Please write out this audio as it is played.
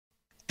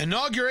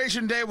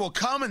Inauguration Day will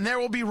come and there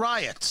will be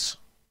riots.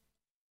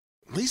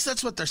 At least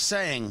that's what they're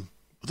saying.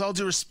 With all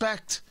due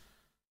respect,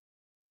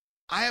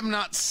 I have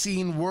not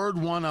seen word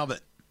one of it.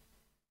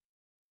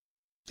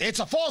 It's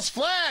a false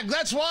flag.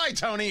 That's why,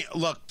 Tony.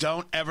 Look,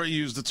 don't ever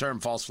use the term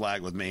false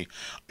flag with me.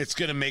 It's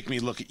going to make me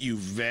look at you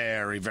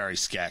very, very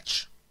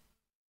sketch.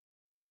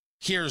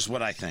 Here's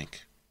what I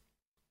think.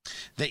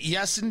 That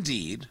yes,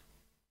 indeed,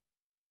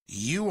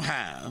 you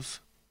have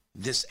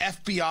this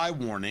FBI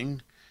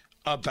warning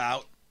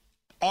about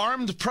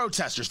armed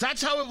protesters.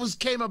 That's how it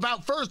came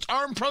about first,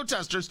 armed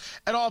protesters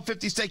at all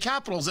 50 state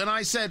capitals. And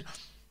I said,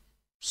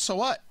 so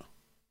what?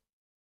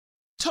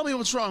 Tell me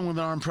what's wrong with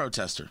an armed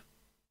protester.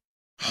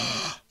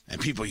 And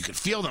people, you could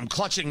feel them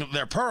clutching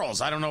their pearls.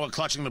 I don't know what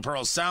clutching the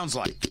pearls sounds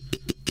like.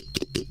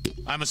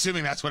 I'm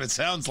assuming that's what it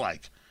sounds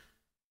like.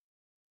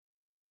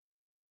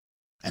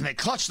 And they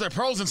clutched their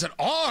pearls and said,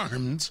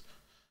 armed?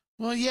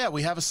 Well, yeah,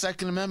 we have a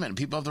Second Amendment.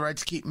 People have the right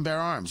to keep and bear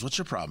arms. What's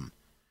your problem?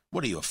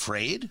 What, are you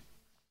afraid?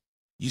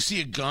 You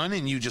see a gun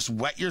and you just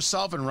wet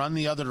yourself and run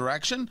the other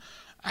direction?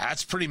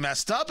 That's pretty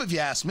messed up if you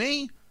ask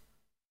me.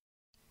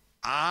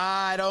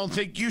 I don't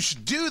think you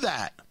should do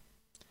that.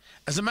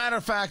 As a matter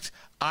of fact,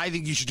 I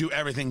think you should do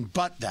everything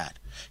but that.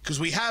 Because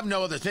we have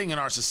no other thing in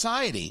our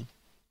society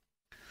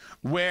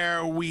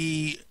where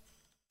we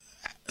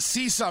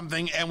see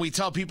something and we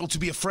tell people to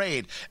be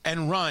afraid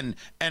and run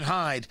and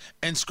hide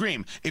and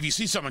scream. If you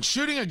see someone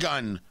shooting a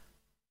gun,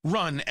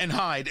 run and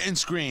hide and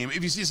scream.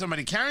 If you see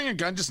somebody carrying a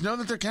gun, just know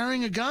that they're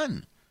carrying a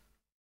gun.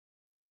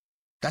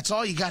 That's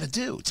all you got to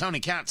do. Tony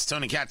Katz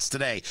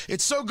today.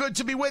 It's so good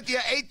to be with you.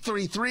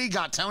 833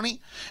 got Tony.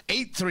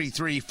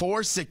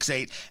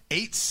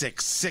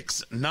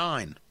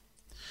 833-468-8669.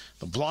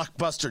 The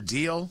blockbuster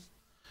deal.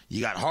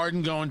 You got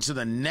Harden going to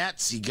the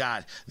Nets. You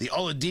got the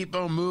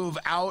Oladipo move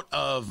out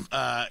of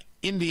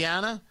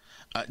Indiana.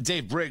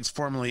 Dave Briggs,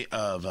 formerly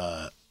of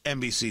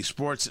NBC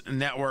Sports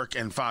Network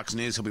and Fox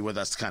News, he'll be with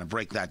us to kind of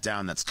break that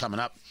down. That's coming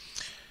up.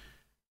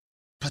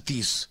 But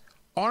these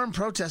armed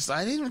protests,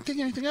 I didn't even think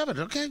anything of it,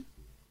 okay?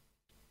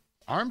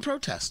 Armed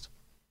protest.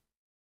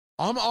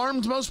 I'm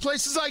armed most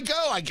places I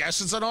go. I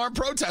guess it's an armed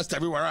protest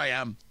everywhere I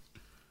am.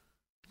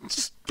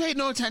 Just paid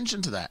no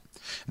attention to that.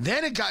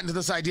 Then it got into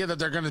this idea that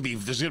there's going to be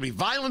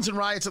violence and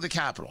riots at the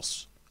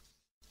capitals.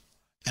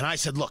 And I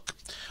said, look,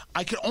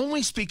 I can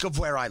only speak of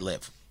where I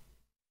live.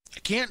 I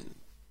can't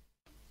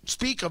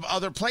speak of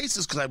other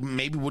places because I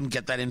maybe wouldn't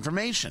get that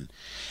information.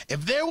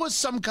 If there was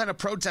some kind of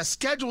protest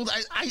scheduled,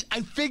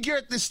 I figure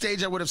at this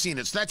stage I would have seen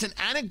it. So that's an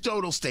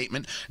anecdotal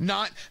statement,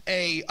 not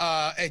a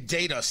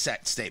data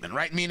set statement,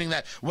 right? Meaning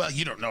that, well,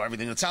 you don't know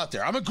everything that's out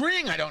there. I'm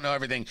agreeing I don't know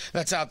everything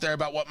that's out there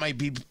about what might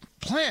be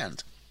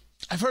planned.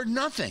 I've heard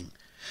nothing.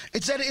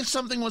 It said if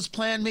something was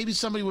planned, maybe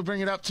somebody would bring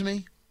it up to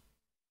me.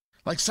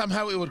 Like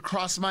somehow it would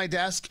cross my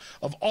desk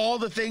of all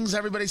the things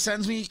everybody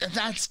sends me.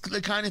 That's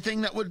the kind of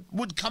thing that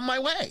would come my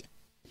way.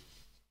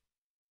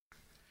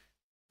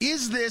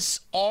 Is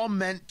this all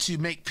meant to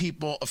make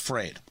people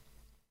afraid?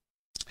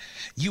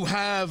 You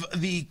have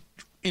the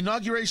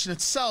inauguration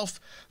itself,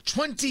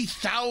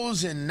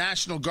 20,000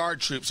 National Guard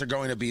troops are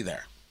going to be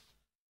there.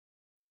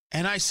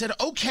 And I said,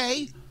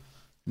 okay,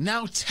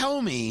 now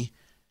tell me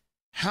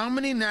how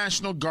many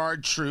National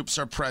Guard troops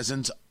are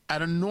present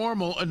at a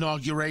normal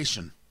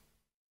inauguration?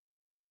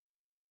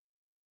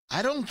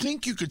 I don't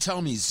think you could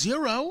tell me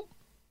 0.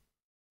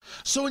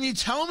 So when you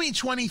tell me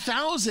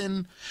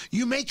 20,000,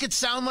 you make it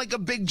sound like a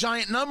big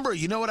giant number.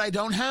 You know what I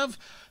don't have?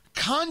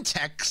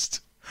 Context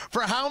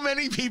for how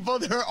many people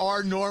there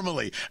are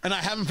normally. And I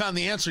haven't found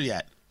the answer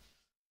yet.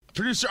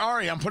 Producer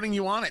Ari, I'm putting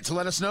you on it to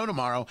let us know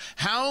tomorrow.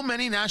 How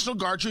many National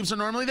Guard troops are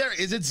normally there?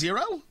 Is it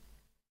 0?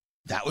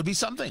 That would be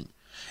something.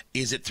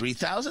 Is it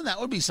 3,000?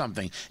 That would be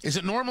something. Is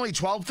it normally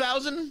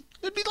 12,000?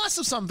 It'd be less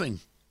of something.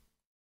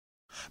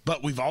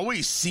 But we've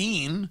always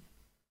seen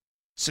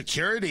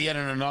security at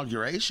an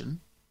inauguration.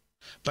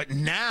 But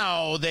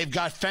now they've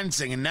got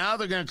fencing, and now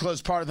they're going to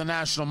close part of the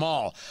National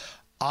Mall.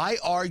 I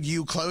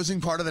argue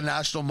closing part of the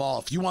National Mall.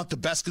 If you want the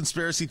best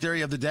conspiracy theory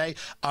of the day,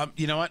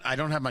 you know what? I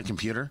don't have my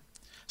computer,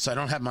 so I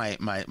don't have my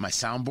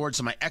soundboard.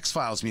 So my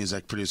X-Files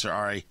music, producer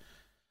Ari,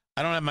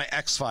 I don't have my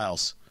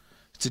X-Files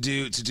to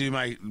do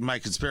my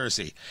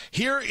conspiracy.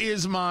 Here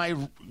is my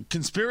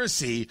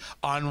conspiracy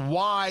on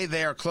why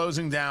they are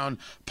closing down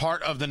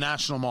part of the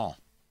National Mall.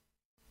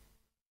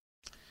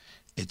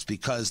 It's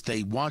because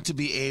they want to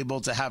be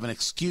able to have an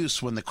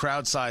excuse when the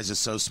crowd size is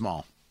so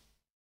small.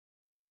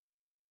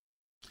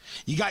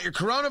 You got your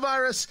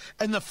coronavirus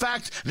and the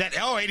fact that,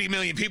 80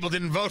 million people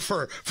didn't vote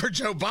for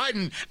Joe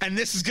Biden, and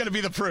this is going to be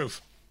the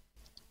proof.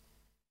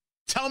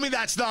 Tell me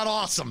that's not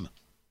awesome.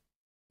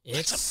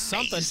 It's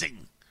amazing.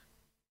 Something.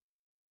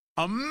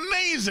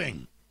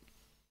 Amazing.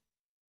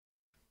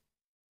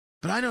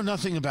 But I know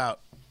nothing about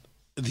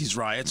these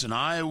riots, and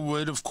I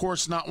would, of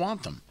course, not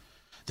want them.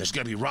 There's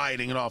going to be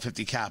rioting at all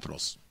 50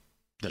 capitals.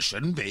 There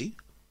shouldn't be.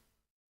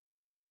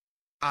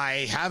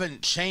 I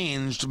haven't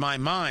changed my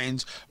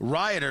mind.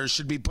 Rioters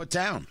should be put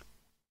down.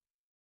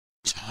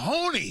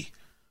 Tony!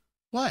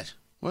 What?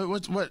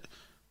 What?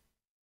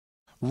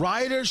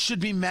 Rioters should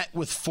be met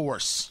with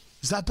force.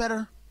 Is that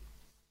better?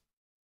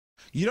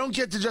 You don't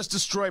get to just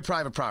destroy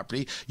private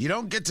property. You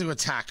don't get to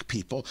attack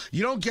people.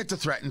 You don't get to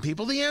threaten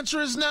people. The answer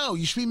is no.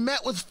 You should be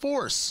met with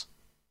force.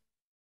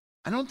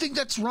 I don't think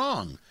that's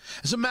wrong.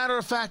 As a matter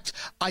of fact,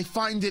 I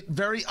find it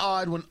very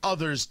odd when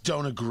others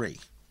don't agree.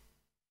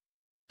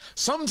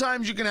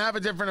 Sometimes you can have a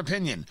different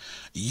opinion.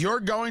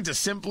 You're going to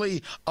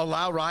simply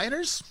allow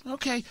rioters?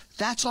 Okay,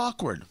 that's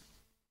awkward.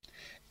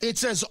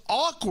 It's as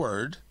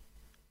awkward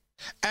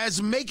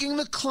as making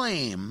the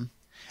claim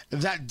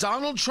that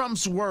Donald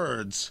Trump's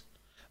words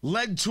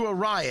led to a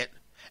riot,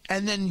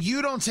 and then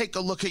you don't take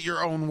a look at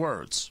your own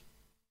words.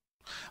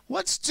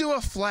 Let's do a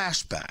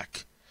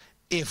flashback,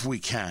 if we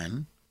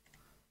can,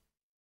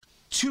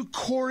 to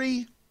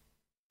Cory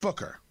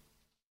Booker.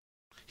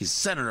 He's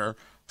senator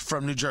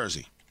from New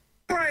Jersey.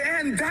 Right,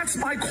 and that's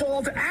my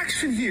call to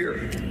action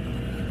here.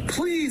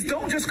 Please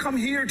don't just come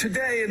here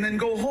today and then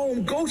go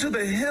home. Go to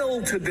the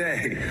Hill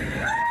today.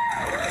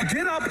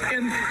 Get up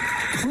and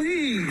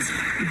please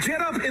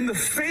get up in the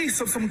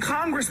face of some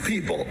Congress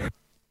people.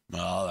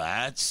 Well,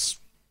 that's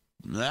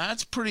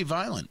pretty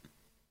violent.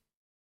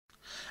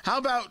 How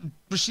about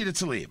Rashida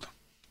Tlaib?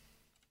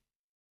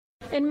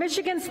 In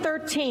Michigan's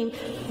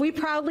 13th, we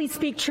proudly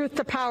speak truth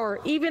to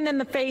power, even in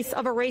the face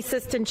of a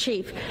racist in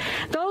chief.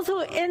 Those who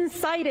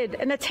incited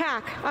an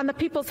attack on the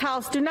People's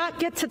House do not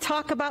get to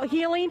talk about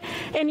healing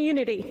and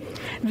unity.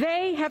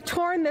 They have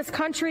torn this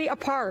country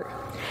apart.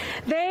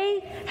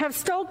 They have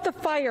stoked the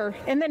fire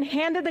and then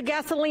handed the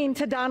gasoline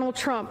to Donald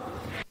Trump.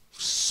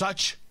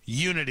 Such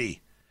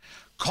unity.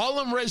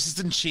 Call him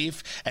racist in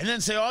chief and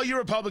then say, all you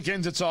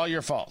Republicans, it's all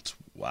your fault.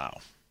 Wow.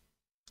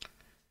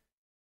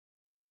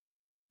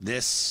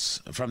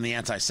 This from the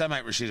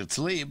anti-Semite Rashida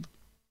Tlaib.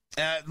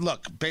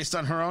 Look, based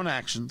on her own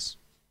actions,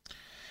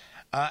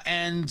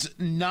 and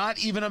not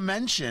even a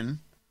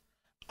mention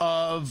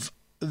of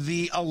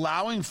the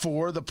allowing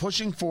for, the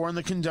pushing for, and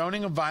the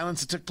condoning of violence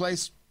that took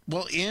place,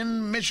 well,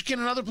 in Michigan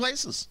and other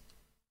places.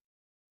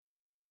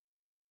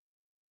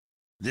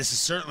 This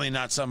is certainly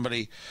not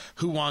somebody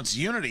who wants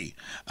unity.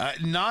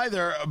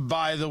 Neither,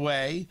 by the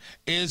way,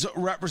 is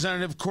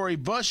Representative Cori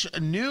Bush,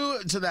 new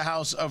to the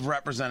House of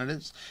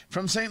Representatives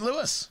from St.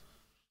 Louis.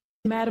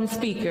 Madam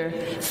Speaker,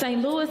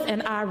 St. Louis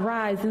and I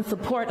rise in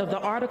support of the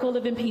article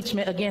of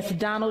impeachment against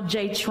Donald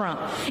J. Trump.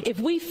 If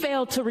we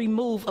fail to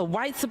remove a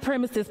white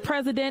supremacist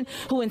president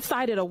who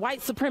incited a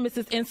white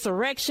supremacist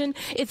insurrection,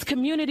 it's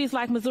communities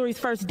like Missouri's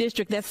 1st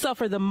District that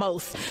suffer the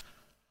most.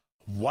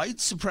 White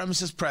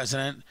supremacist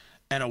president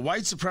and a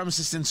white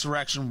supremacist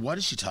insurrection. What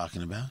is she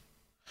talking about?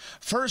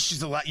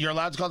 First, you're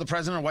allowed to call the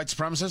president a white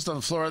supremacist on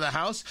the floor of the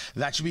House.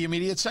 That should be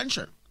immediate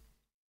censure.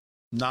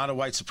 Not a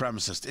white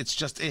supremacist. It's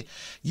just,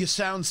 you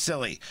sound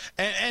silly.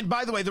 And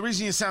by the way, the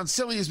reason you sound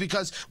silly is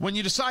because when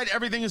you decide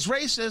everything is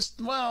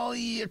racist, well,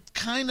 you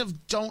kind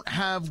of don't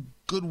have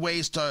good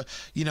ways to,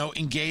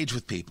 engage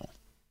with people.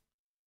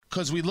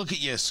 Because we look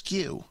at you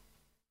askew.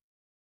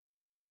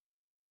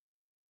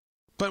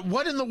 But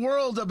what in the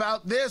world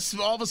about this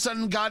all of a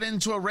sudden got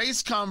into a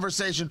race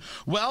conversation?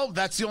 Well,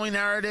 that's the only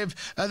narrative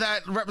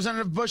that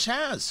Representative Bush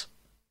has.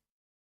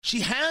 She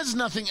has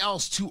nothing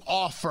else to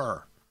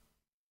offer.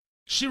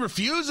 She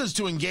refuses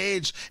to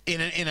engage in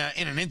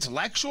an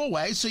intellectual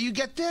way, so you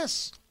get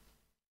this.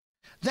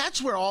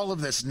 That's where all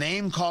of this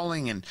name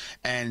calling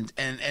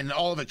and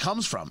all of it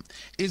comes from,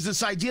 is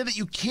this idea that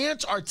you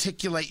can't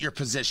articulate your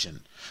position.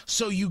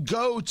 So you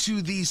go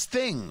to these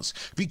things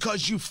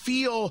because you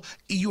feel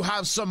you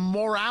have some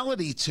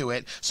morality to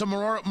it, some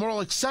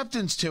moral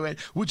acceptance to it,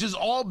 which is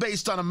all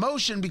based on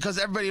emotion because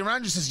everybody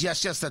around you says,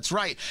 yes, that's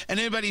right. And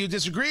anybody who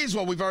disagrees,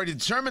 well, we've already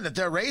determined that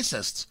they're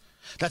racists.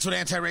 That's what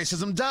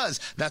anti-racism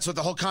does. That's what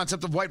the whole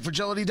concept of white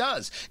fragility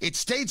does. It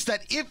states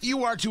that if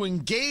you are to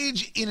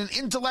engage in an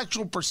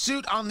intellectual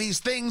pursuit on these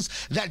things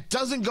that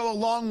doesn't go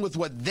along with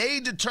what they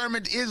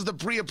determined is the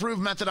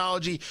pre-approved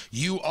methodology,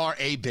 you are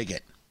a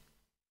bigot.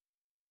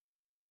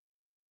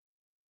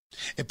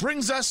 It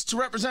brings us to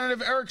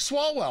Representative Eric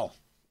Swalwell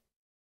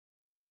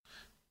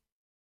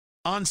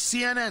on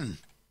CNN.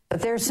 But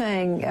they're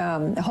saying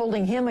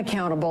holding him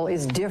accountable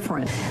is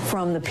different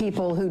from the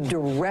people who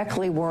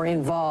directly were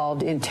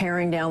involved in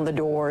tearing down the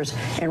doors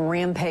and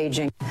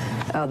rampaging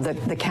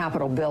the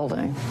Capitol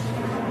building.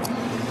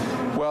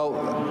 Well,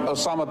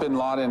 Osama bin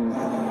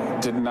Laden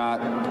did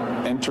not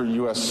enter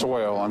U.S.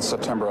 soil on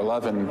September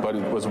 11, but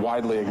it was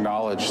widely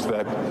acknowledged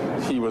that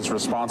he was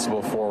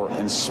responsible for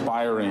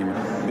inspiring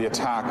the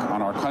attack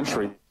on our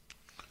country.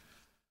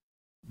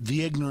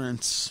 The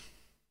ignorance,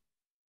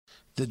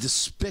 the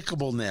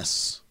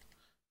despicableness.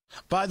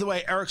 By the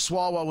way, Eric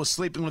Swalwell was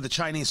sleeping with a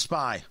Chinese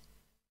spy.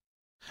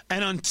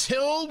 And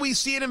until we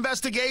see an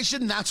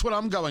investigation, that's what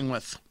I'm going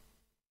with.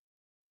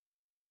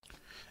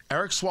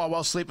 Eric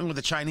Swalwell sleeping with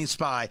a Chinese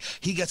spy,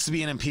 he gets to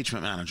be an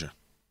impeachment manager.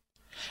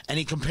 And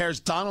he compares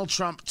Donald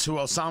Trump to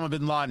Osama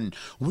bin Laden.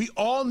 We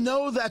all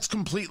know that's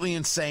completely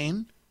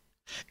insane.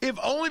 If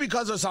only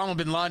because Osama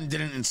bin Laden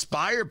didn't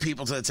inspire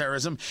people to the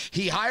terrorism,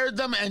 he hired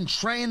them and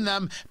trained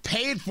them,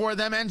 paid for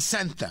them, and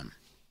sent them.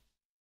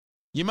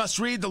 You must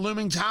read The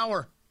Looming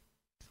Tower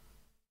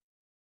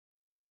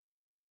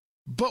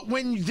But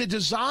when the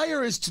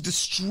desire is to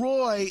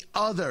destroy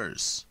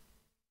others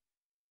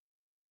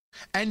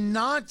and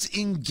not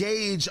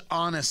engage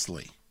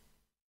honestly,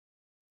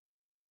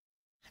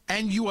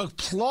 and you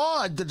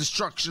applaud the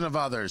destruction of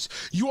others,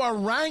 you are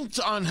ranked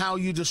on how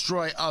you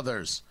destroy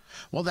others.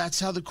 Well,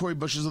 that's how the Cori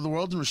Bushes of the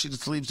world and Rashida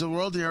Tlaibs of the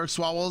world and Eric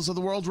Swalwell's of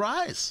the world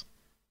rise.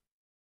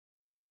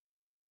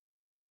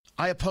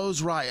 I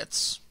oppose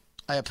riots.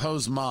 I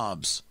oppose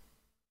mobs.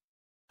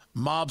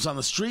 Mobs on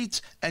the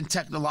street and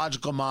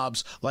technological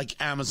mobs like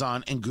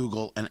Amazon and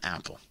Google and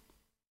Apple.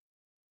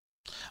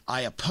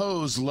 I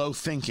oppose low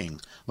thinking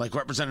like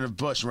Representative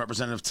Bush and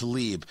Representative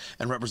Tlaib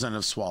and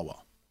Representative Swalwell.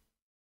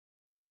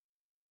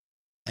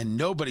 And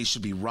nobody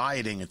should be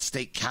rioting at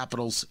state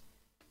capitals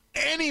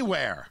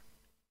anywhere.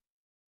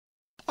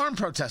 Armed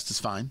protest is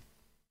fine.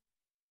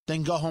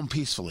 Then go home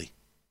peacefully.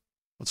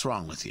 What's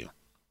wrong with you?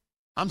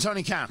 I'm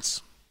Tony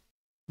Katz.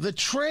 The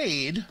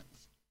trade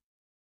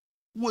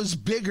was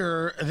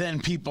bigger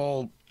than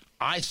people,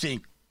 I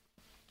think,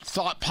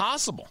 thought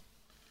possible.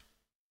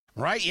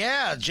 Right?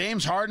 Yeah,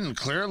 James Harden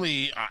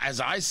clearly, as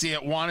I see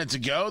it, wanted to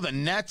go. The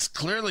Nets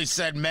clearly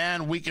said,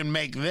 man, we can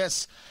make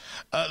this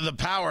the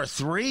power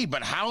three,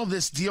 but how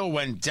this deal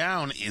went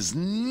down is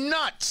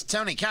nuts.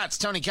 Tony Katz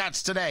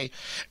today.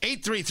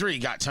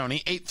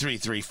 833-GOT-TONY,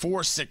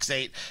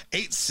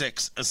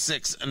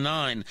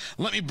 833-468-8669.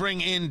 Let me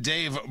bring in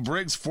Dave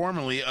Briggs,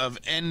 formerly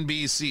of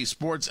NBC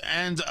Sports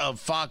and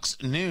of Fox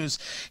News.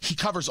 He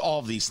covers all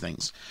of these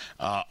things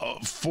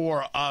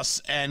for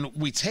us, and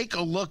we take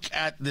a look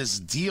at this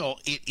deal.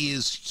 It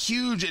is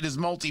huge. It is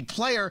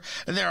multiplayer.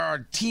 There are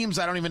teams,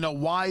 I don't even know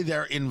why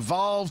they're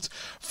involved.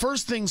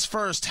 First things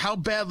first, how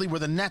badly were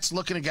the Nets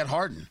looking to get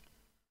Harden?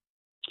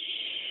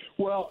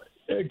 Well,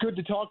 good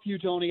to talk to you,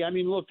 Tony. I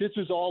mean, look, this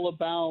is all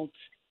about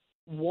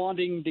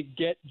wanting to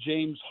get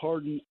James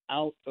Harden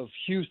out of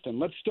Houston.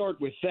 Let's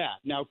start with that.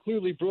 Now,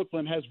 clearly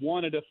Brooklyn has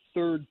wanted a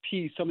third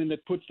piece, something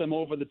that puts them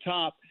over the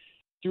top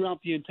throughout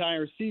the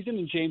entire season,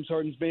 and James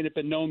Harden's made it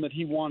known that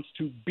he wants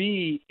to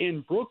be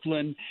in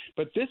Brooklyn.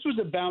 But this was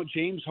about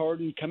James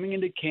Harden coming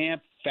into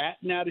camp, fat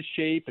and out of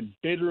shape and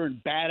bitter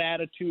and bad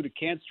attitude, a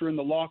cancer in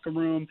the locker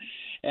room,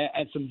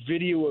 and some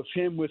video of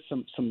him with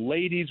some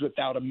ladies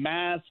without a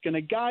mask, and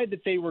a guy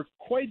that they were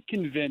quite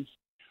convinced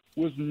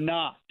was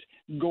not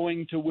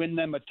going to win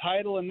them a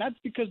title, and that's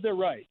because they're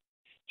right.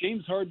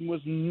 James Harden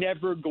was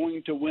never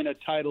going to win a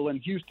title in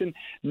Houston,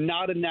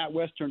 not in that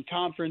Western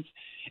Conference.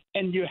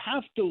 And you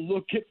have to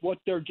look at what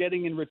they're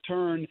getting in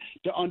return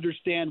to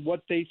understand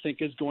what they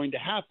think is going to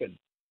happen.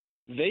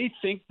 They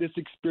think this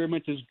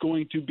experiment is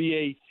going to be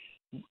a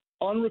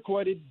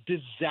unrequited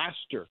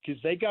disaster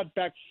because they got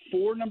back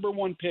 4 number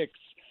 1 picks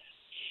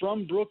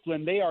from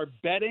Brooklyn. They are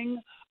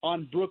betting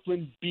on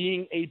Brooklyn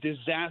being a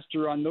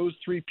disaster, on those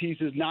 3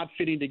 pieces not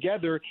fitting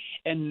together,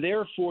 and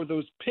therefore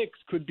those picks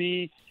could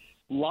be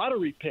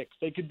lottery picks.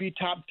 They could be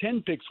top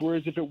 10 picks,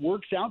 whereas if it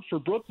works out for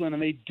Brooklyn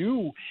and they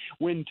do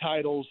win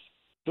titles,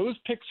 those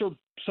picks are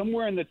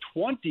somewhere in the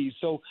 20s.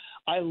 So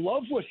I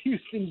love what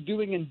Houston's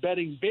doing in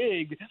betting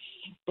big,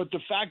 but the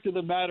fact of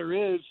the matter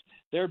is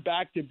they're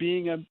back to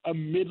being a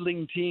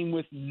middling team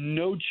with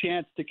no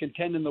chance to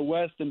contend in the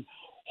West and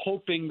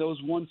hoping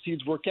those 1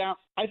 seeds work out.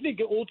 I think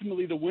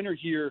ultimately the winner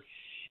here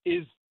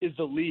is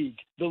the league.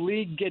 The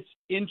league gets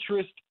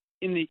interest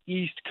in the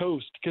East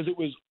Coast because it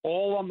was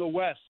all on the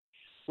West,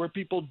 where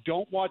people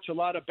don't watch a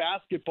lot of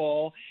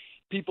basketball.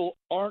 People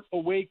aren't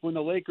awake when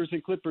the Lakers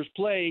and Clippers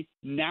play.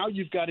 Now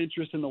you've got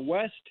interest in the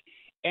West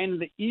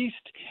and the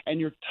East, and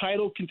your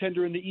title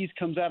contender in the East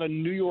comes out of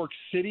New York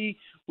City,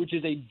 which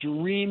is a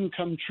dream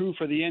come true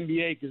for the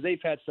NBA because they've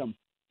had some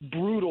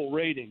brutal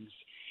ratings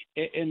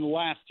in the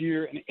last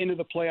year and into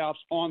the playoffs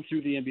on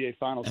through the NBA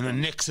Finals. And the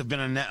Knicks have been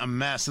a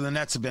mess, and the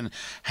Nets have been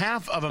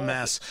half of a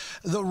mess.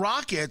 The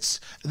Rockets,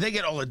 they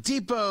get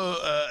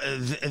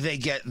Oladipo. They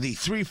get the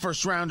 3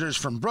 first-rounders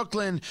from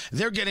Brooklyn.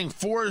 They're getting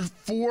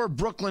four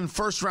Brooklyn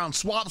first-round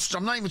swaps.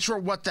 I'm not even sure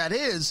what that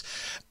is.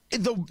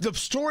 The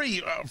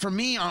story for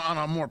me on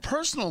a more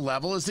personal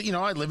level is that,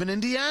 I live in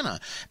Indiana,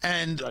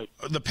 and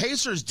the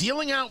Pacers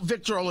dealing out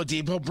Victor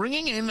Oladipo,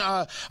 bringing in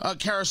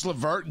Karis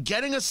LeVert,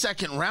 getting a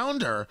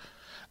second-rounder.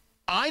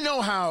 I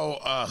know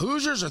how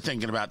Hoosiers are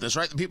thinking about this,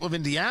 right? The people of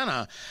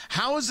Indiana.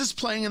 How is this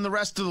playing in the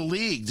rest of the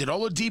league? Did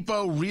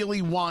Oladipo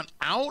really want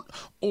out,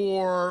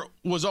 or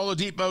was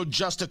Oladipo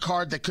just a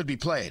card that could be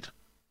played?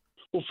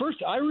 Well,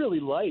 first, I really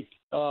liked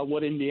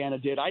what Indiana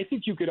did. I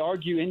think you could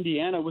argue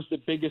Indiana was the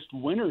biggest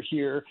winner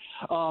here.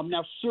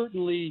 Now,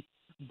 certainly,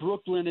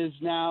 Brooklyn is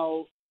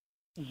now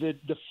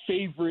the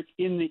favorite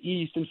in the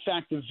East. In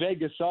fact, the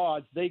Vegas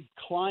odds, they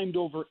climbed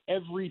over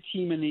every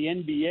team in the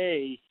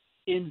NBA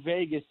in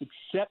Vegas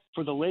except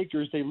for the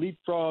Lakers. They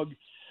leapfrogged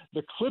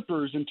the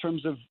Clippers in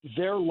terms of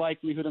their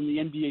likelihood on the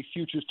NBA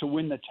futures to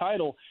win the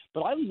title.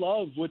 But I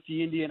love what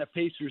the Indiana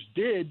Pacers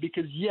did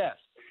because, yes,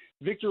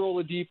 Victor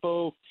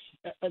Oladipo,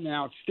 an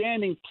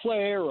outstanding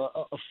player,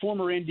 a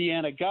former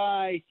Indiana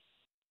guy,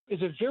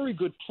 is a very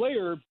good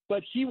player,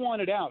 but he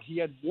wanted out. He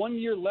had 1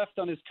 year left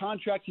on his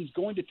contract. He's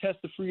going to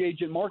test the free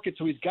agent market,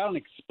 so he's got an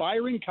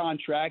expiring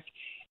contract.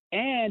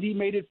 and he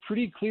made it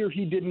pretty clear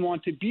he didn't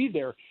want to be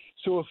there.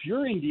 So if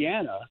you're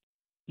Indiana,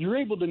 you're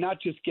able to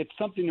not just get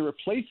something to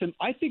replace him.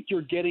 I think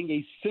you're getting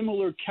a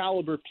similar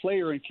caliber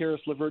player in Karis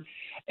LeVert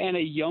and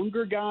a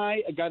younger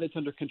guy, a guy that's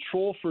under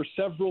control for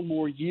several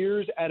more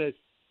years at a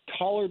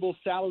tolerable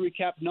salary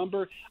cap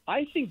number.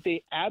 I think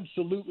they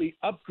absolutely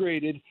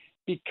upgraded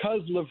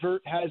because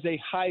LeVert has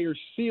a higher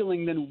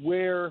ceiling than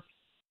where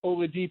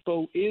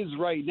Oladipo is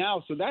right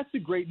now. So that's a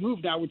great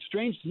move. Now, what's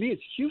strange to me is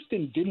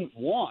Houston didn't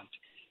want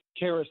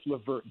Karis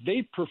LeVert.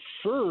 They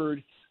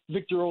preferred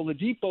Victor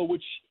Oladipo,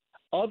 which,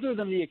 other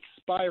than the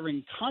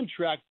expiring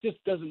contract,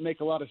 just doesn't make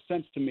a lot of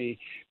sense to me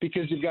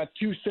because you've got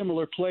two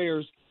similar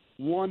players,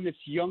 one that's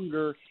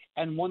younger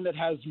and one that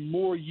has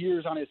more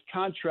years on his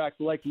contract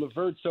like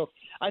LeVert. So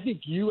I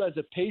think you as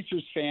a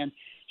Pacers fan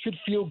should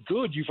feel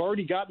good. You've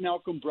already got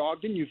Malcolm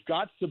Brogdon. You've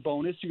got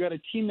Sabonis. You got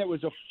a team that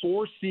was a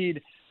 4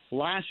 seed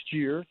last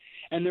year,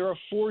 and they're a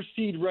 4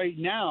 seed right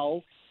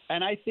now.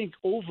 And I think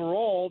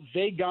overall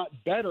they got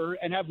better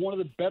and have one of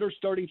the better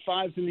starting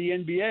fives in the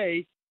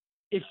NBA.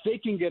 If they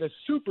can get a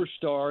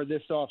superstar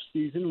this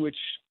offseason, which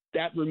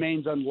that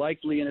remains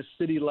unlikely in a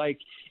city like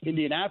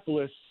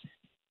Indianapolis,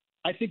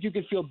 I think you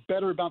can feel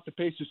better about the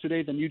Pacers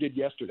today than you did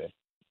yesterday.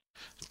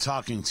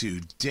 Talking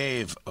to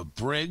Dave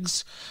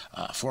Briggs,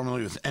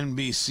 formerly with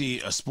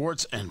NBC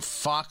Sports and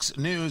Fox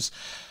News.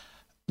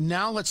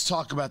 Now let's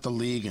talk about the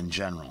league in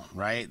general,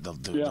 right?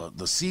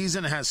 The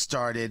season has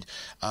started.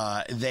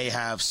 They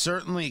have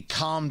certainly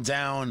calmed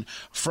down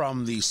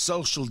from the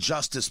social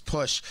justice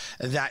push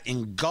that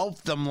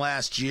engulfed them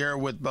last year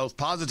with both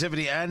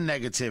positivity and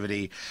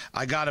negativity.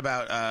 I got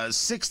about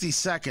 60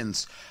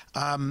 seconds.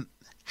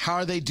 How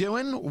are they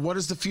doing? What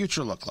does the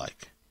future look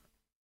like?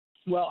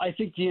 Well, I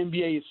think the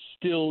NBA is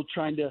still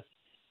trying to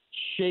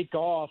shake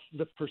off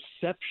the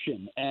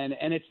perception,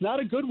 and it's not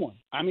a good one.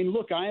 I mean,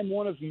 look, I am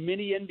one of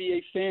many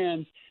NBA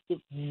fans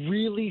that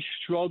really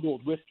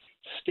struggled with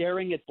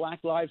staring at Black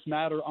Lives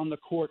Matter on the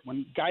court.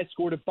 When a guy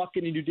scored a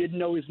bucket and you didn't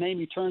know his name,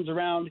 he turns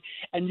around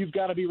and you've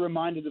got to be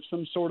reminded of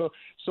some sort of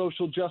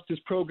social justice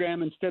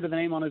program. Instead of the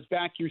name on his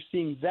back, you're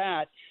seeing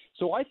that.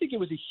 So I think it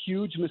was a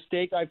huge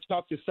mistake. I've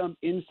talked to some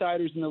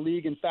insiders in the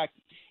league. In fact,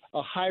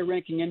 a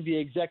high-ranking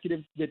NBA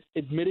executive that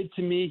admitted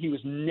to me he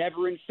was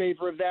never in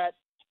favor of that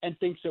and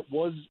thinks it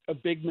was a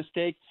big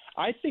mistake.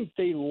 I think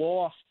they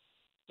lost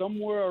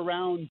somewhere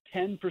around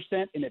 10%,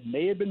 and it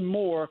may have been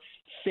more,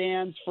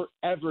 fans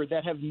forever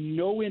that have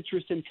no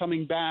interest in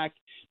coming back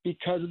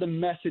because of the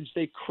message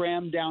they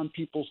crammed down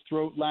people's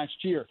throat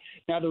last year.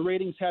 Now, the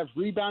ratings have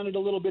rebounded a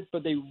little bit,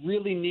 but they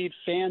really need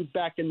fans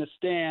back in the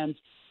stands.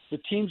 The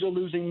teams are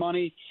losing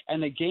money,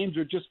 and the games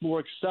are just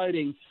more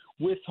exciting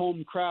with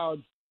home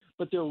crowds.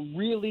 But they're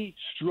really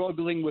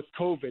struggling with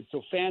COVID.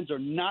 So fans are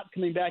not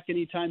coming back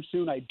anytime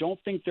soon. I don't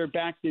think they're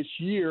back this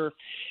year.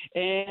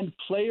 And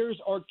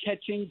players are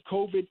catching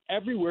COVID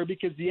everywhere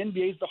because the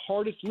NBA is the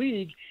hardest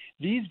league.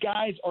 These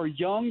guys are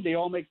young. They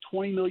all make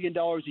 $20 million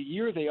a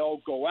year. They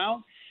all go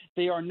out.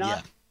 They are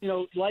not,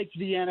 like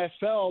the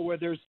NFL where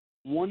there's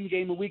one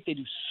game a week. They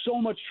do so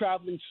much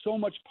traveling, so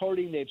much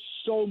partying. They have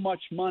so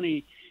much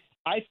money.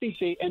 I think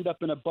they end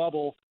up in a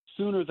bubble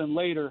sooner than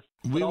later.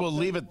 We will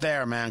leave it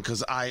there, man,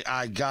 because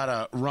I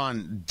gotta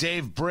run.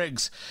 Dave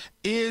Briggs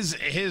is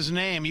his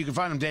name. You can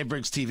find him, Dave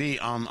Briggs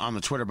TV, on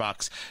the Twitter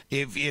box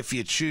if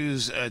you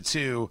choose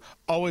to.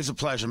 Always a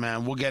pleasure,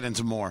 man. We'll get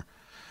into more.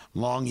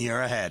 Long year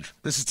ahead.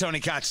 This is Tony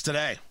Katz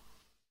Today.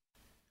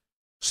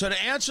 So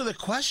to answer the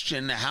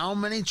question, how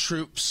many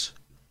troops,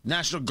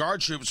 National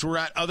Guard troops, were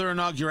at other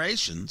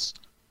inaugurations?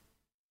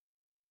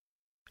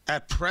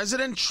 At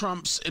President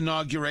Trump's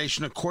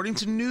inauguration, according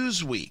to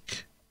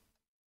Newsweek,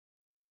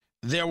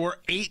 there were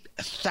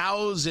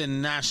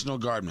 8,000 National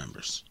Guard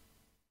members.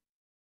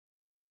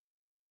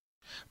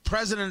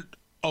 President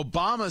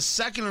Obama's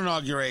second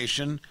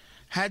inauguration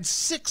had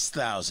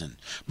 6,000,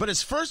 but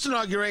his first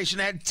inauguration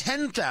had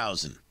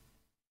 10,000.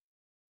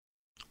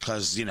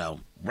 Because,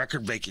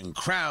 record-breaking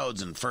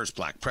crowds and first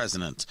black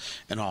president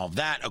and all of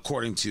that,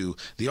 according to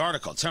the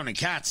article. Tony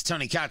Katz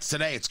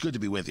Today. It's good to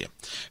be with you.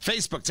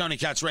 Facebook, Tony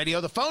Katz Radio.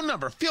 The phone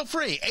number, feel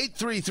free,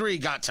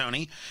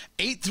 833-GOT-TONY,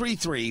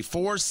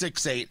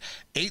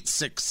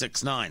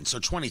 833-468-8669. So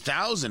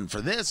 20,000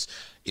 for this,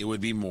 it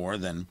would be more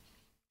than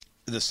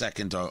the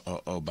second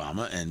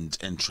Obama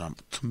and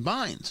Trump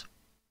combined.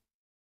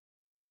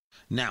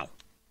 Now,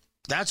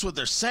 that's what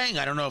they're saying.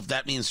 I don't know if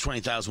that means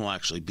 20,000 will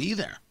actually be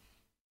there.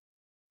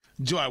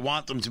 Do I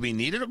want them to be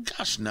needed? Oh,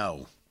 gosh,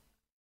 no.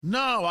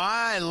 No,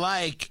 I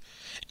like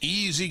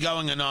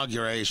easygoing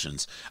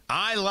inaugurations.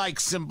 I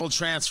like simple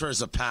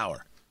transfers of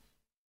power.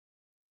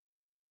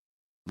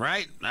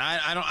 Right?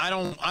 I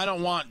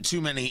don't want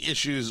too many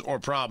issues or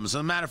problems.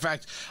 As a matter of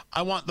fact,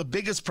 I want the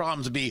biggest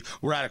problem to be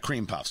we're out of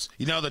cream puffs.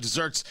 The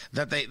desserts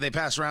that they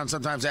pass around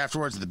sometimes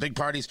afterwards at the big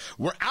parties.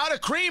 We're out of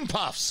cream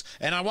puffs.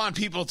 And I want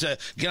people to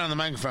get on the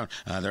microphone.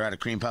 They're out of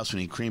cream puffs. We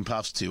need cream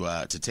puffs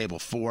to table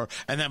 4.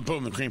 And then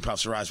boom, the cream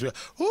puffs arrive. We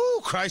go, ooh,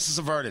 crisis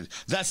averted.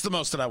 That's the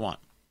most that I want.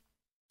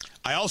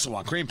 I also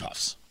want cream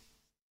puffs.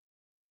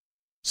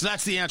 So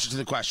that's the answer to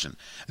the question.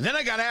 And then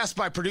I got asked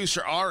by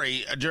producer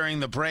Ari during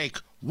the break,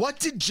 what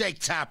did Jake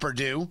Tapper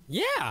do?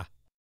 Yeah.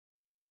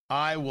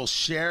 I will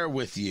share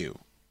with you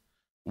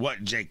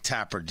what Jake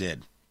Tapper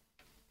did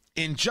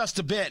in just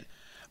a bit.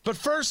 But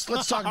first,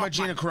 let's talk about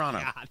Gina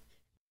Carano. God.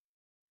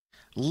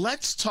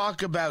 Let's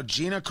talk about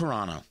Gina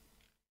Carano,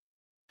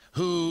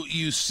 who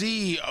you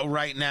see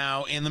right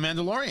now in The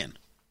Mandalorian.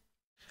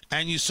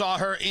 And you saw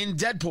her in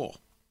Deadpool.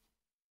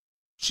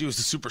 She was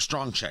the super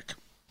strong chick.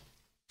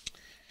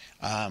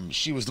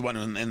 She was the one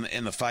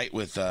in the fight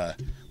with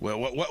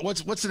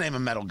what's the name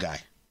of metal guy?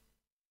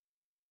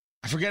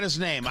 I forget his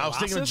name. Colossus? I was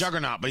thinking of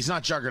Juggernaut, but he's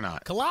not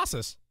Juggernaut.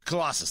 Colossus.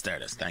 There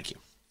it is. Thank you.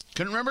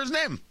 Couldn't remember his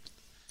name.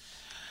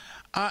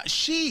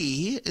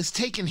 She is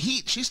taking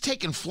heat. She's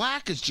taking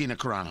flack as Gina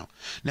Carano.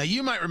 Now,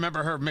 you might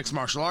remember her mixed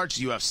martial arts,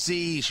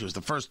 UFC. She was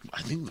the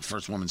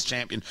first women's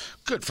champion.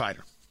 Good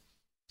fighter.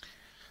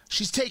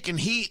 She's taking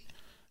heat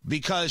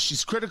because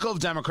she's critical of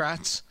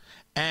Democrats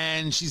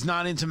and she's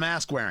not into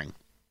mask wearing.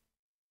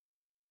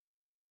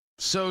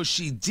 So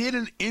she did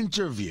an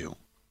interview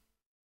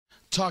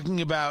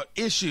talking about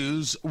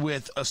issues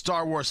with a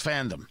Star Wars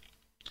fandom.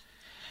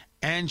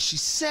 And she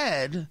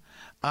said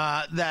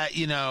that,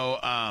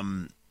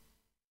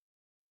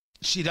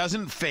 she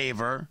doesn't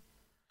favor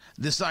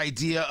this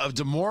idea of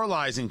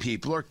demoralizing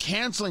people or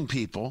canceling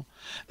people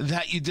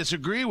that you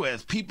disagree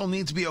with. People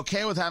need to be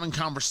okay with having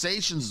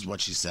conversations, is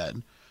what she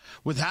said.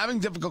 With having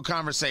difficult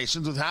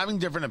conversations, with having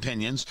different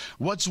opinions.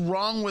 What's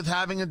wrong with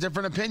having a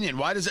different opinion?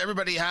 Why does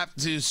everybody have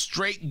to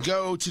straight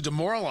go to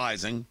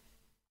demoralizing?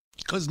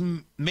 Because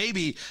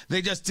maybe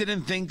they just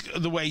didn't think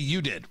the way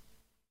you did.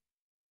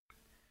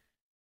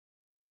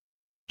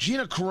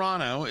 Gina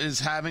Carano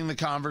is having the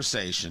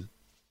conversation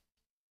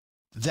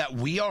that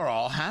we are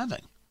all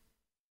having.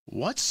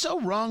 What's so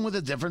wrong with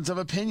a difference of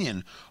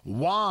opinion?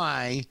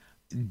 Why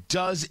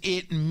does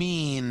it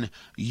mean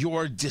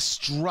your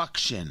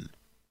destruction?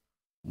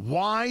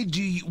 Why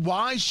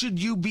should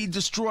you be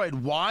destroyed?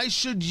 Why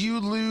should you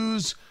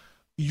lose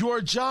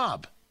your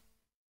job?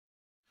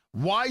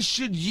 Why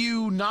should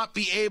you not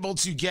be able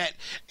to get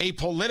a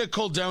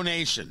political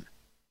donation?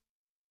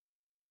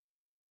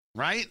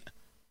 Right?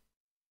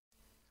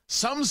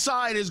 Some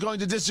side is going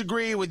to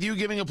disagree with you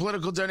giving a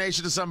political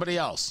donation to somebody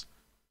else.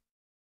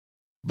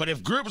 But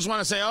if groups want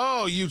to say,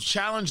 oh, you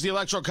challenged the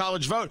Electoral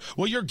College vote,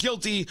 well, you're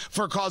guilty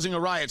for causing a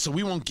riot, so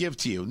we won't give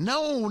to you.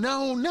 No.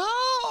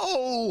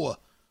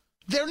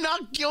 They're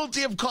not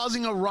guilty of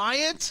causing a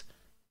riot.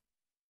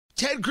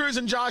 Ted Cruz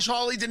and Josh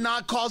Hawley did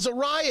not cause a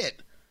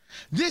riot.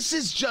 This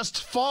is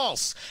just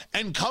false.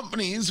 And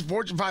companies,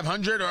 Fortune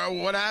 500 or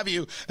what have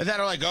you,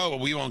 that are like, oh, well,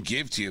 we won't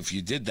give to you if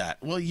you did that.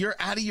 Well, you're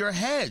out of your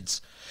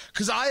heads.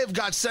 Because I have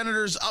got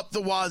senators up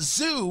the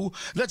wazoo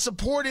that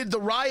supported the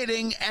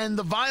rioting and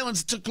the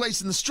violence that took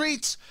place in the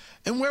streets.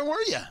 And where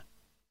were you?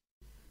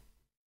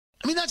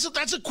 I mean, that's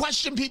a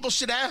question people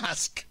should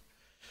ask.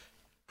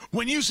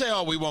 When you say,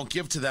 oh, we won't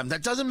give to them,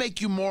 that doesn't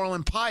make you moral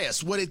and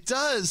pious. What it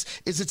does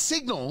is it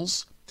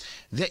signals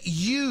that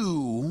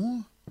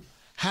you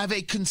have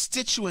a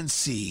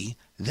constituency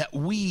that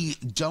we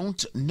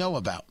don't know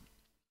about.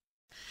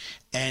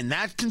 And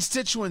that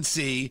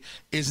constituency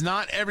is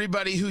not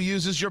everybody who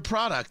uses your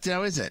product,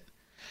 now is it?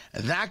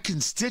 That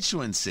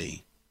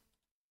constituency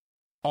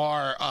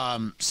are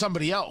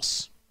somebody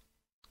else.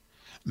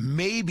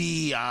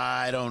 Maybe,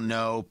 I don't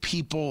know,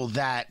 people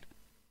that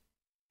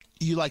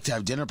you like to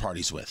have dinner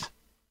parties with.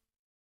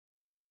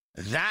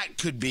 That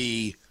could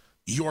be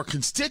your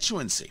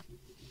constituency.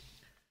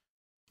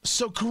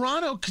 So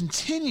Carano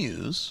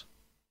continues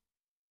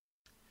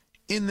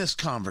in this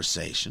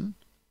conversation.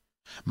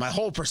 My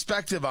whole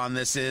perspective on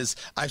this is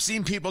I've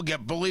seen people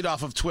get bullied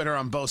off of Twitter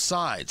on both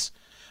sides.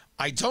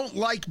 I don't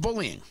like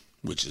bullying,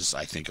 which is,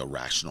 I think, a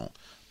rational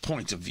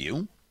point of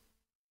view.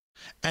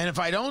 And if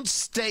I don't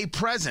stay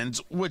present,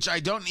 which I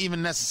don't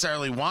even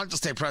necessarily want to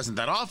stay present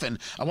that often,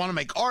 I want to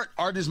make art.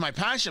 Art is my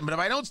passion. But if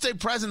I don't stay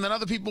present, then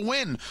other people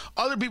win.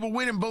 Other people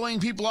win in bullying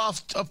people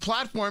off of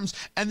platforms,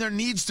 and there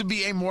needs to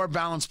be a more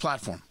balanced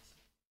platform.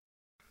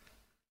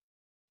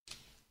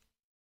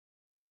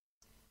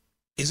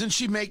 Isn't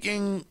she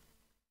making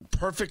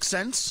perfect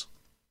sense?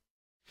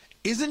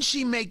 Isn't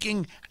she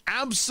making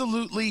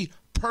absolutely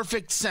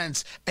perfect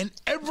sense and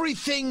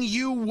everything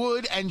you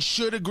would and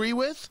should agree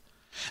with?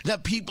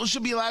 That people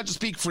should be allowed to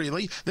speak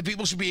freely, that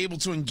people should be able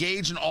to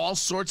engage in all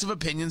sorts of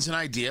opinions and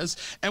ideas,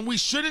 and we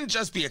shouldn't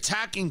just be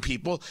attacking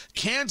people,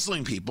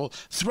 canceling people,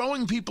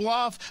 throwing people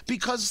off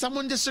because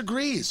someone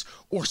disagrees,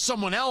 or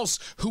someone else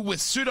who with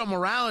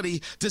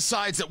pseudo-morality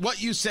decides that what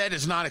you said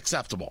is not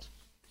acceptable.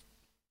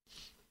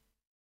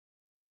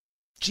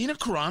 Gina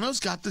Carano's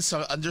got this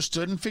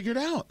understood and figured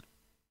out.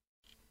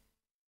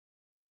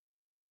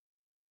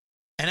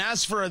 And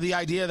as for the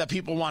idea that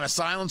people want to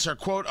silence her,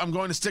 quote, I'm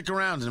going to stick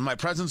around and my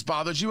presence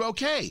bothers you,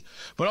 okay.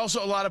 But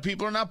also a lot of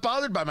people are not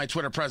bothered by my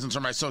Twitter presence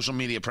or my social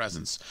media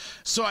presence.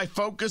 So I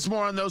focus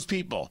more on those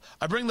people.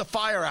 I bring the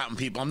fire out in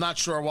people. I'm not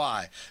sure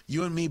why.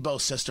 You and me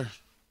both, sister.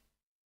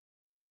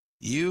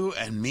 You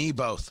and me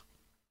both.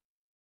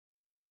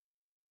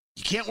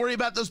 You can't worry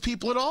about those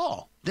people at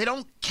all. They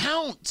don't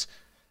count.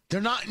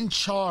 They're not in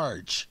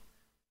charge.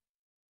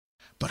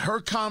 But her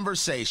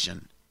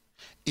conversation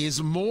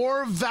is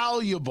more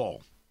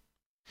valuable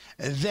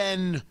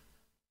than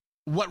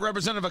what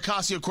Representative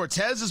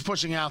Ocasio-Cortez is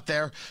pushing out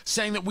there,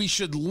 saying that we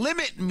should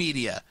limit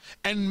media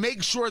and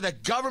make sure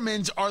that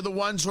governments are the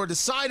ones who are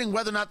deciding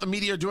whether or not the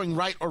media are doing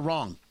right or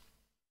wrong.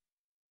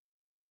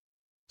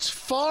 It's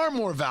far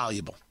more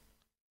valuable.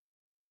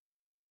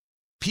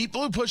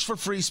 People who push for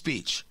free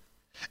speech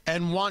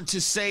and want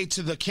to say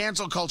to the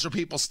cancel culture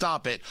people,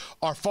 stop it,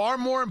 are far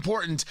more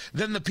important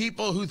than the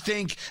people who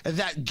think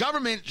that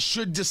government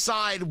should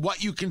decide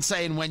what you can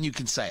say and when you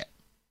can say it.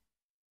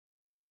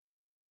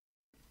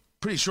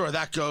 Pretty sure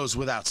that goes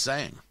without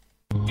saying.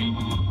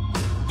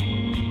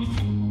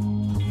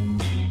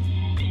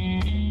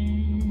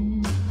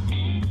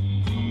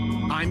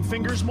 I'm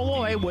Fingers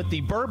Malloy with the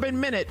Bourbon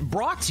Minute,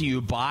 brought to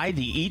you by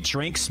the Eat,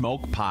 Drink,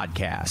 Smoke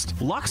podcast.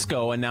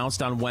 Luxco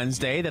announced on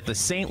Wednesday that the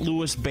St.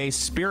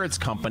 Louis-based spirits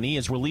company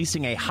is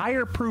releasing a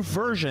higher-proof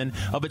version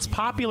of its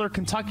popular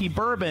Kentucky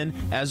bourbon,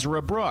 Ezra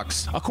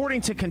Brooks.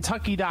 According to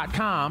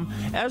Kentucky.com,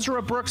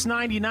 Ezra Brooks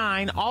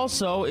 99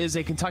 also is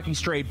a Kentucky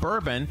straight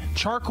bourbon,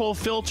 charcoal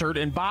filtered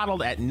and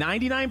bottled at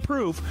 99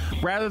 proof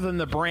rather than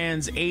the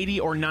brand's 80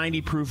 or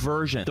 90 proof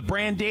version. The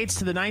brand dates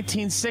to the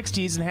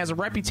 1960s and has a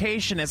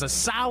reputation as a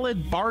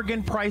solid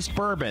bargain-priced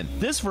bourbon.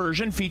 This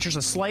version features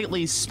a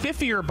slightly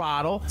spiffier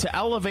bottle to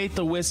elevate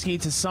the whiskey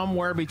to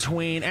somewhere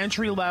between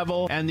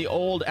entry-level and the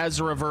old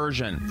Ezra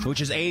version,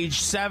 which is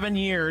aged 7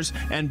 years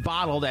and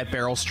bottled at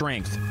barrel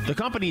strength. The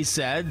company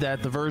said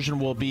that the version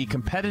will be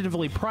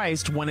competitively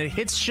priced when it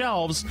hits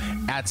shelves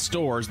at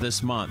stores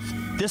this month.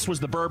 This was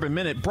the Bourbon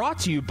Minute, brought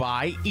to you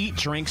by Eat,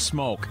 Drink,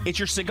 Smoke. It's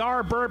your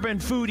cigar, bourbon,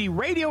 foodie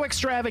radio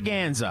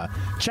extravaganza.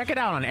 Check it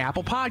out on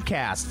Apple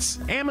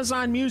Podcasts,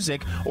 Amazon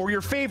Music, or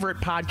your favorite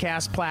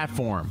podcast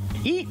platform.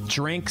 Eat,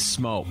 Drink,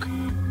 Smoke.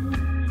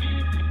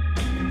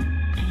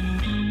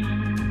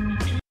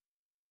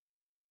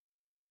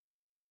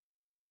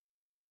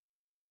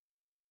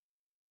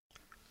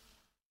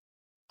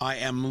 I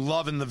am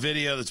loving the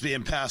video that's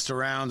being passed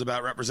around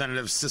about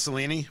Representative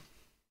Cicilline.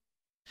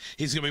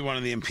 He's going to be one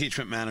of the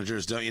impeachment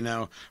managers, don't you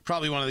know?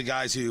 Probably one of the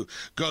guys who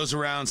goes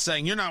around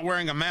saying, you're not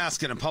wearing a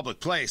mask in a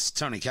public place,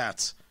 Tony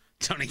Katz.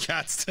 Tony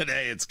Katz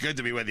today. It's good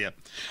to be with you.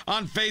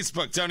 On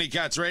Facebook, Tony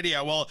Katz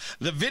Radio. Well,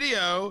 the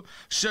video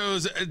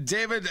shows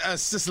David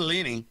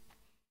Cicilline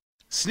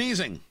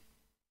sneezing.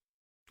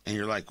 And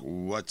you're like,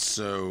 what's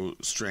so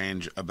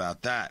strange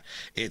about that?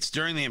 It's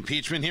during the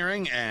impeachment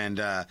hearing, and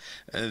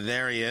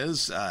there he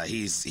is.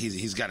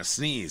 He's got a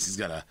sneeze. He's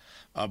got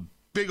a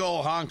big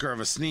old honker of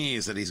a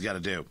sneeze that he's got to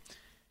do.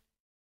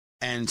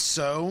 And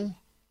so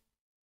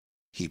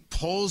he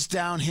pulls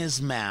down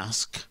his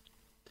mask,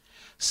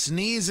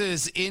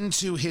 sneezes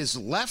into his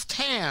left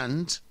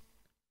hand,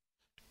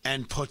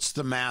 and puts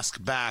the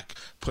mask back,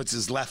 puts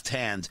his left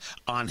hand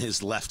on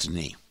his left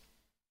knee.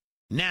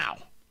 Now,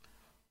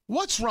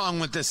 what's wrong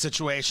with this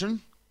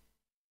situation?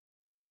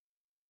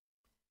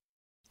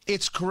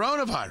 It's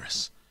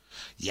coronavirus.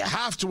 You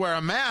have to wear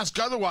a mask,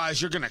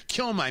 otherwise you're going to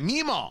kill my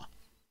meemaw.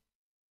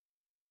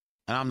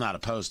 And I'm not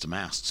opposed to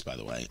masks, by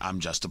the way. I'm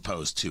just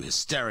opposed to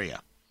hysteria.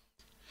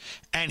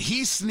 And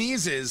he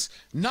sneezes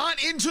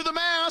not into the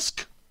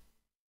mask,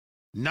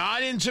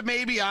 not into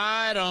maybe,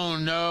 I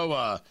don't know,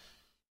 a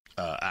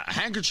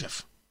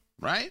handkerchief,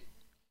 right?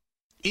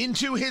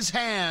 Into his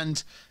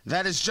hand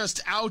that is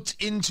just out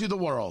into the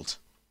world.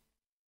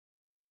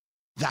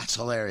 That's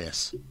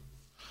hilarious.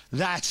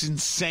 That's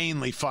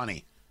insanely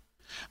funny.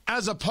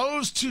 As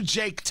opposed to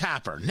Jake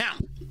Tapper. Now,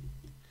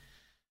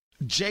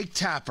 Jake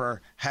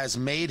Tapper has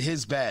made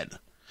his bed.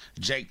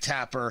 Jake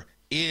Tapper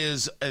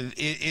is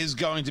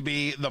going to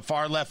be the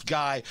far left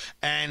guy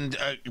and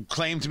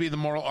claimed to be the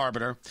moral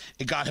arbiter.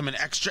 It got him an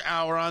extra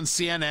hour on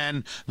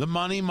CNN. The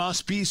money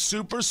must be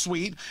super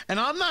sweet. And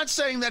I'm not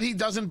saying that he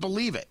doesn't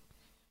believe it.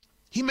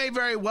 He may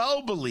very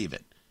well believe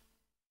it.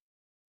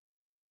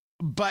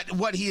 But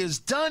what he has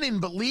done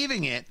in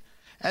believing it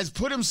has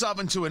put himself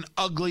into an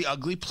ugly,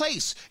 ugly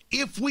place.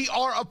 If we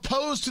are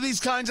opposed to these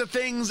kinds of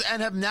things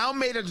and have now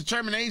made a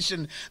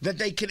determination that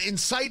they can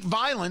incite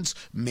violence,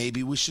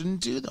 maybe we shouldn't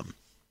do them.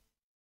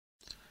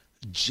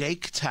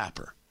 Jake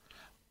Tapper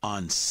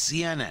on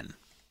CNN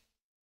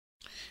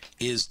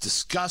is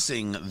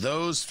discussing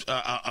those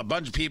a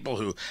bunch of people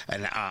who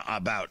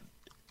about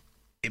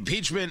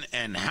impeachment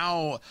and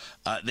how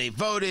they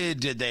voted.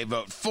 Did they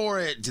vote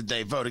for it? Did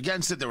they vote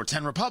against it? There were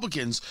 10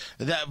 Republicans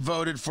that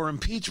voted for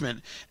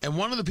impeachment. And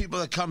one of the people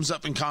that comes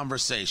up in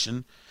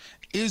conversation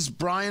is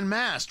Brian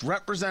Mast,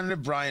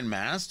 Representative Brian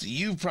Mast.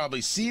 You've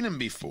probably seen him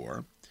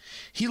before.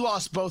 He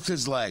lost both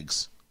his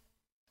legs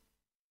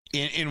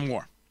in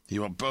war. He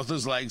lost both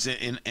his legs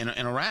in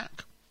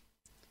Iraq.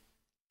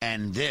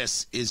 And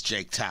this is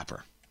Jake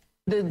Tapper.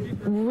 The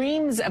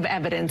reams of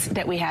evidence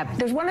that we have.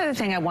 There's one other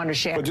thing I want to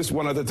share. But just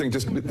one other thing,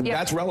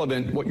 that's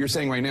relevant. What you're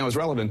saying right now is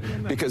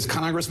relevant because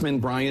Congressman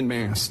Brian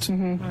Mast,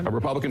 a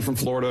Republican from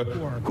Florida,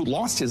 who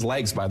lost his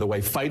legs, by the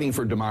way, fighting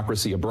for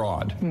democracy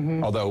abroad,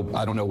 although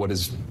I don't know what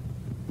his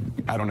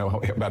I don't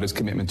know about his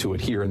commitment to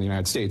it here in the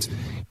United States.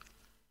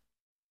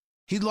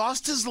 He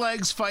lost his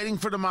legs fighting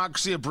for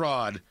democracy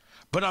abroad,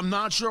 but I'm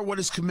not sure what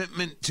his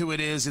commitment to it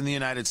is in the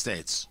United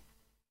States.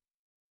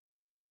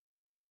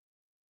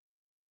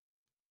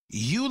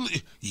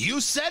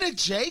 You said it,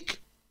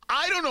 Jake.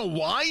 I don't know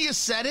why you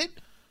said it.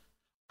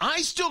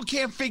 I still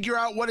can't figure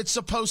out what it's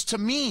supposed to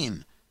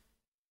mean.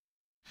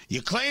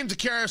 You claim to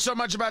care so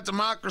much about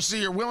democracy,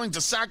 you're willing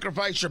to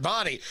sacrifice your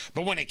body,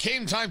 but when it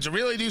came time to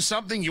really do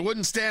something, you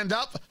wouldn't stand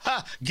up?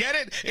 Ha, get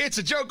it? It's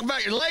a joke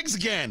about your legs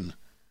again.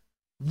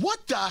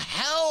 What the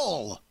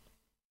hell?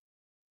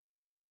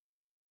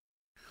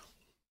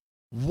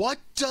 What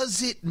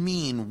does it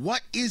mean?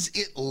 What is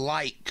it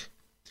like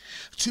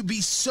to be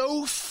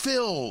so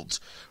filled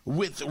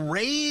with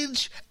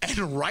rage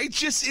and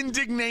righteous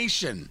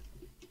indignation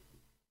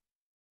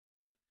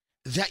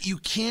that you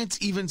can't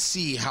even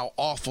see how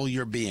awful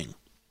you're being?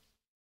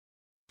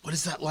 What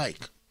is that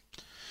like?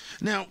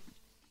 Now,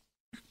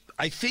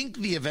 I think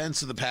the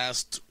events of the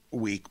past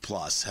week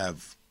plus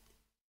have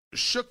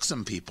shook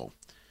some people.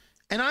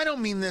 And I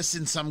don't mean this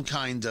in some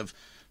kind of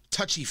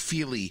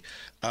touchy-feely,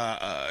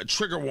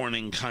 trigger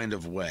warning kind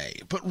of way,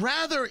 but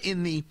rather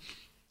in the,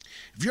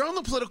 if you're on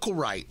the political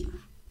right,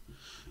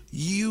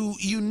 you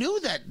knew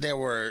that there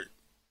were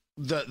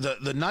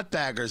the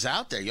nutbaggers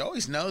out there. You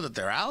always know that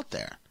they're out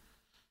there.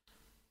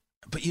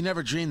 But you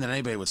never dreamed that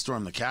anybody would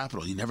storm the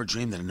Capitol. You never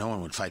dreamed that no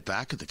one would fight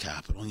back at the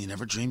Capitol. And you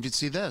never dreamed you'd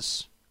see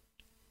this.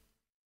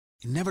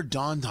 It never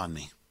dawned on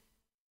me.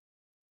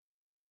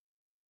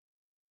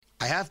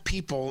 I have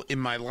people in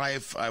my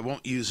life, I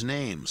won't use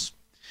names.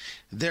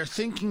 They're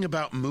thinking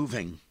about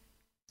moving.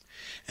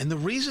 And the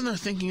reason they're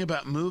thinking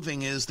about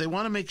moving is they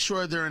want to make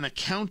sure they're in a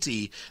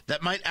county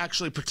that might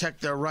actually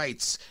protect their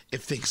rights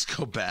if things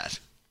go bad.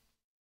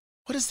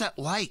 What is that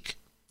like?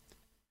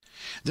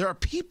 There are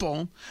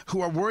people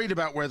who are worried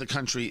about where the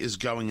country is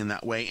going in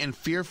that way and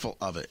fearful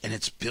of it, and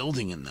it's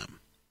building in them.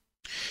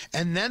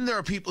 And then there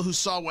are people who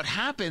saw what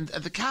happened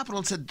at the Capitol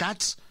and said,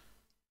 that's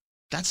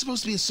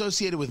supposed to be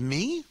associated with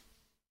me?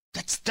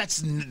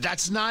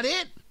 That's not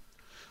it.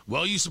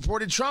 Well, you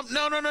supported Trump?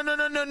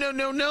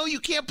 No, you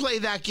can't play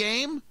that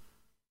game.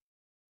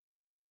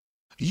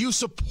 You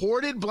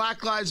supported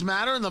Black Lives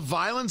Matter and the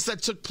violence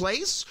that took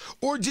place?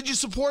 Or did you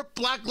support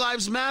Black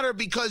Lives Matter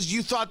because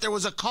you thought there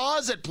was a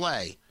cause at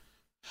play?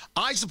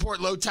 I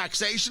support low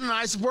taxation and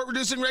I support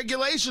reducing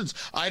regulations.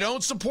 I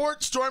don't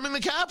support storming the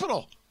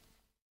Capitol.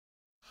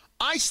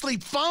 I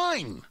sleep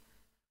fine.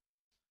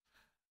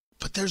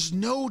 But there's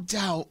no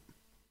doubt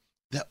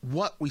that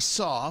what we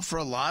saw for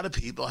a lot of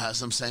people has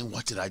them saying,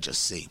 what did I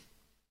just see?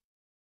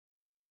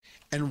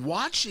 And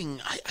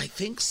watching, I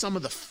think, some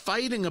of the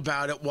fighting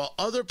about it while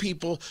other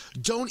people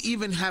don't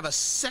even have a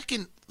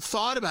second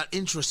thought about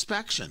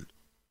introspection.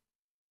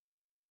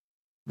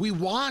 We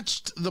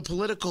watched the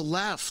political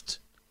left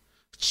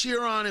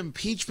cheer on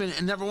impeachment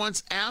and never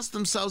once ask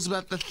themselves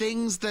about the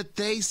things that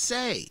they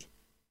say.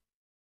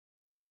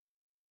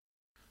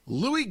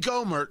 Louis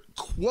Gohmert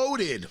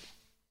quoted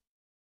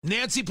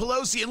Nancy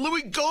Pelosi, and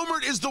Louis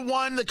Gohmert is the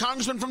one, the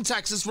congressman from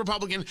Texas,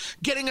 Republican,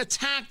 getting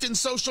attacked in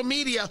social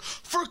media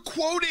for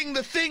quoting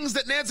the things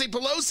that Nancy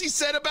Pelosi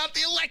said about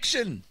the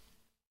election.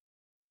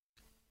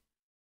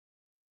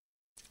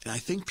 And I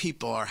think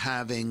people are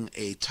having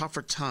a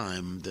tougher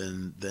time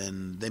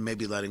than they may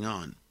be letting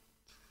on.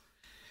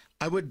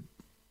 I would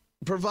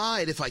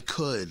provide, if I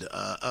could,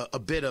 a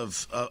bit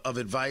of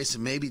advice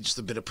and maybe just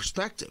a bit of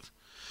perspective.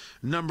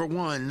 Number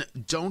one,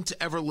 don't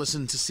ever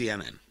listen to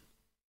CNN.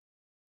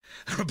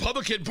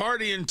 Republican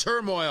Party in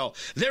turmoil.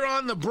 They're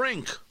on the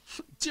brink.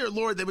 Dear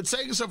Lord, they've been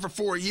saying so for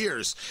 4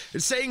 years.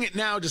 And saying it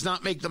now does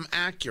not make them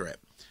accurate.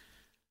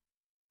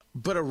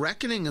 But a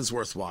reckoning is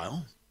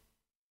worthwhile.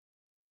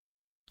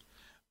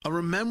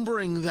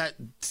 Remembering that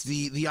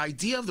the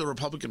idea of the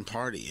Republican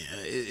Party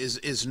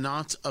is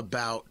not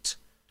about,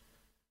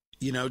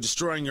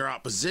 destroying your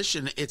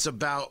opposition. It's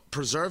about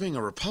preserving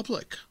a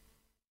republic.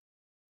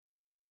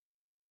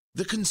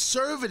 The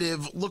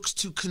conservative looks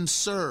to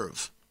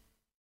conserve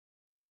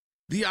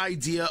the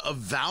idea of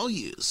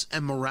values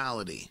and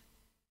morality.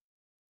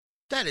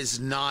 That is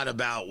not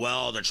about,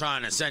 they're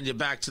trying to send you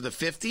back to the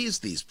 50s,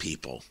 these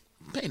people.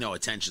 Pay no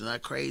attention to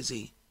that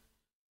crazy.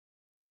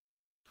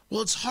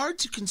 Well, it's hard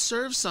to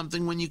conserve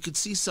something when you could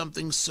see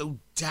something so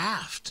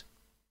daft.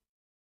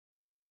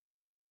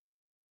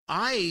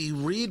 I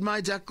read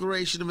my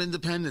Declaration of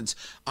Independence.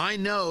 I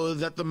know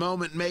that the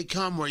moment may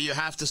come where you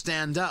have to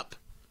stand up.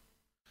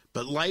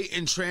 But light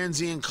and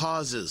transient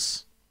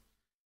causes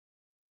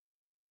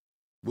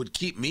would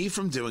keep me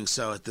from doing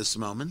so at this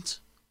moment.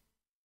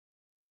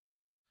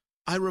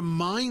 I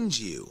remind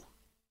you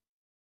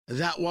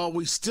that while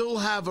we still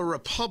have a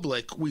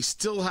republic, we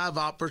still have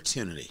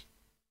opportunity.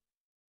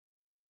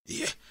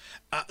 Yeah,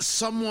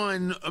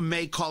 someone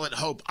may call it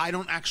hope. I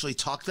don't actually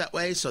talk that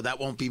way, so that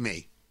won't be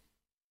me.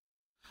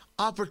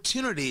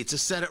 Opportunity to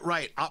set it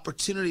right,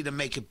 opportunity to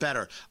make it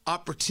better,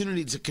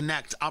 opportunity to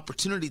connect,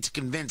 opportunity to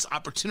convince,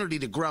 opportunity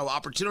to grow,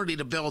 opportunity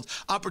to build,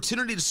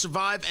 opportunity to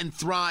survive and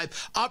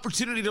thrive,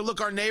 opportunity to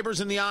look our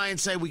neighbors in the eye and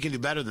say, we can do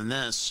better than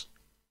this.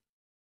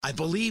 I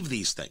believe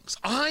these things.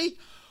 I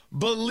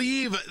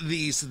believe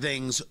these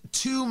things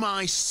to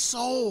my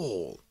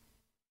soul.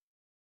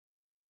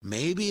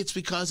 Maybe it's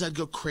because I'd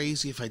go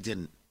crazy if I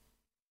didn't.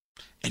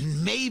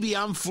 And maybe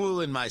I'm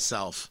fooling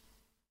myself.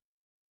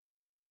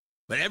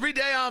 But every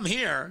day I'm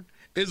here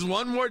is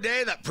one more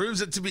day that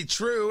proves it to be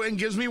true and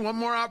gives me one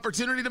more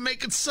opportunity to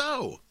make it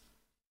so.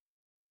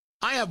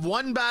 I have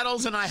won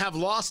battles and I have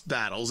lost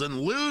battles,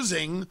 and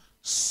losing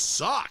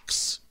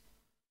sucks.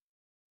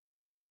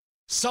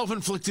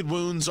 Self-inflicted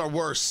wounds are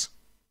worse.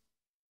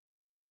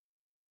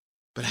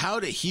 But how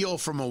to heal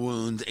from a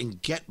wound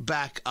and get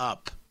back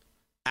up,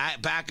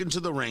 back into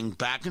the ring,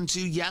 back into,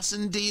 yes,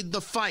 indeed,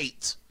 the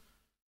fight,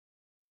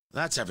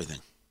 that's everything.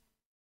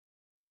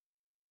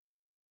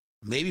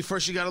 Maybe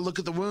first you got to look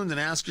at the wound and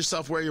ask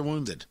yourself where you're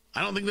wounded.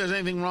 I don't think there's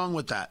anything wrong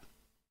with that.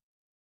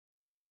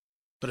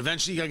 But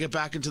eventually you got to get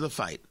back into the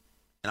fight.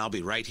 And I'll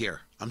be right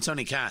here. I'm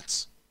Tony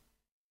Katz.